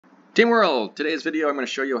Team World! Today's video I'm going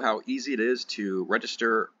to show you how easy it is to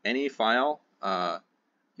register any file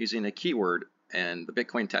using a keyword in the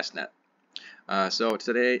Bitcoin testnet. So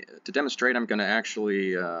today, to demonstrate, I'm going to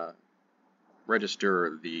actually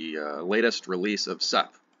register the latest release of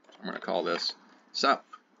SUP. I'm going to call this SUP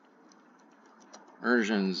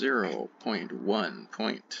version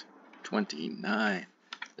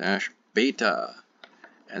 0.1.29-beta.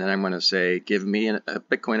 And then I'm going to say, give me a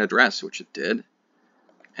Bitcoin address, which it did.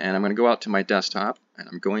 And I'm going to go out to my desktop and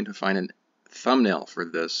I'm going to find a thumbnail for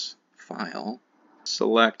this file.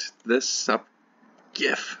 Select this SUP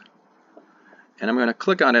GIF. And I'm going to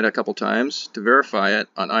click on it a couple times to verify it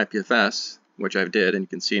on IPFS, which I did, and you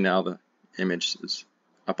can see now the image is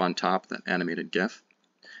up on top, that animated GIF.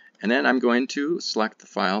 And then I'm going to select the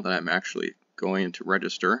file that I'm actually going to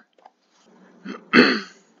register.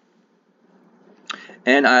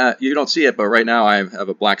 And you don't see it, but right now I have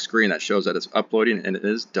a black screen that shows that it's uploading, and it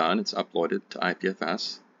is done. It's uploaded to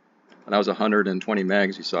IPFS. And that was 120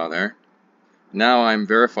 megs you saw there. Now I'm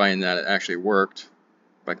verifying that it actually worked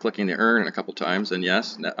by clicking the earn a couple times, and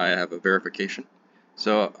yes, I have a verification.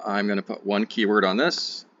 So I'm going to put one keyword on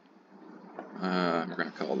this. We're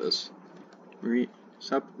going to call this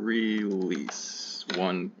SUP release.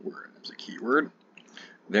 One word as a keyword.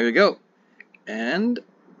 There you go. And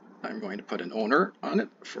I'm going to put an owner on it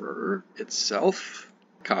for itself.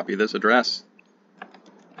 Copy this address.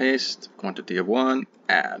 Paste, quantity of 1,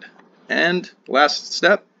 add. And last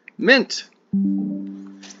step, mint.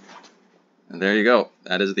 And there you go.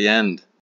 That is the end.